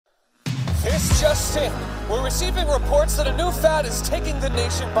This just in. We're receiving reports that a new fad is taking the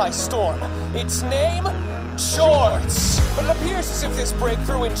nation by storm. Its name? Jorts. But it appears as if this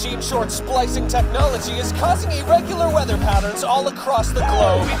breakthrough in gene short splicing technology is causing irregular weather patterns all across the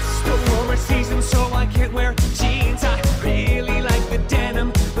globe. It's the warmer season, so I can't wear jeans. I really like the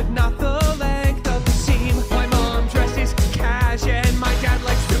denim, but not the length of the seam. My mom dresses cash and my dad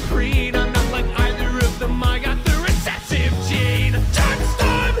likes to breed. I'm not like either of them, I got the recessive gene.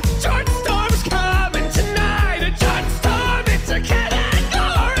 Jort storm's coming tonight. A jort storm, it's a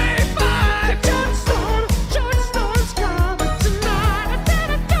category 5. Jort storm's coming tonight.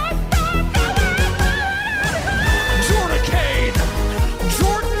 Jorticade,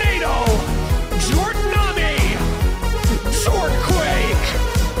 Jortnado, Jortnami, Jortquake,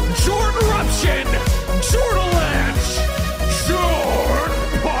 Jortruption, Jortalanche,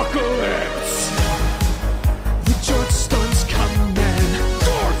 Jortpocalypse. The jort storm's coming,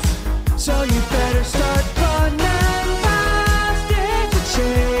 Jort! So you better start running fast, it's a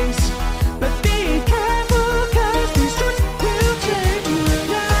chase. But be careful, cause these jorts will take you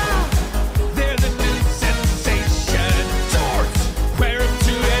down. They're the new sensation, jorts! Wear them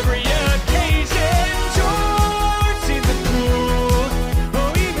to every occasion, jorts in the pool.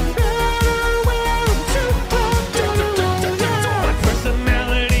 Oh, even better, wear them to the My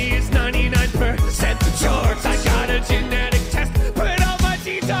personality is 99% jorts. I got a genetic test, but all my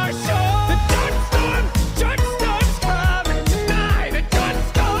genes are short. The jort storm's coming tonight. A jort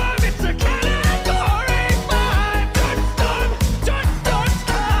storm, it's a category 5. Jort storm's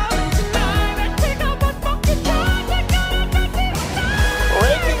coming tonight. I think I'm a fucking jort.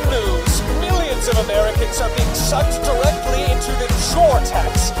 Breaking news. Millions of Americans are being sucked directly into the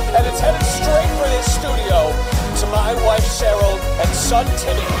jortex, and it's headed straight for this studio. To my wife Cheryl and son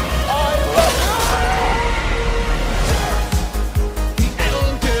Timmy, I love you.